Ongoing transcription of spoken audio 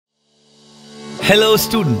Hello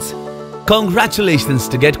students, congratulations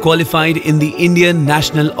to get qualified in the Indian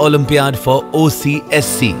National Olympiad for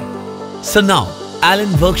OCSC. So now,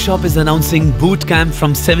 Allen Workshop is announcing boot camp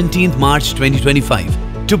from 17th March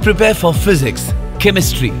 2025 to prepare for physics,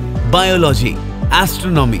 chemistry, biology,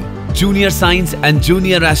 astronomy, junior science and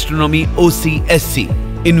junior astronomy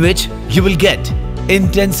OCSC, in which you will get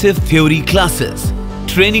intensive theory classes,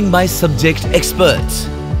 training by subject experts,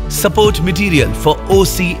 support material for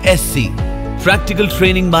OCSC, practical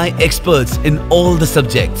training by experts in all the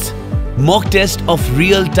subjects, mock test of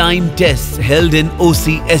real-time tests held in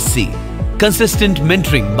OCSC, consistent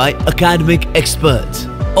mentoring by academic experts.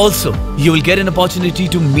 Also, you will get an opportunity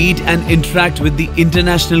to meet and interact with the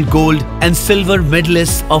international gold and silver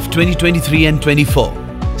medalists of 2023 and 24.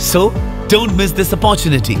 So, don't miss this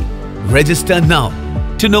opportunity. Register now.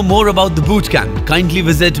 To know more about the bootcamp, kindly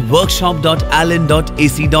visit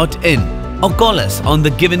workshop.allen.ac.in or call us on the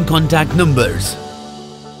given contact numbers.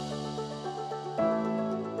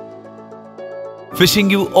 Wishing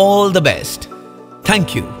you all the best.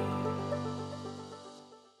 Thank you.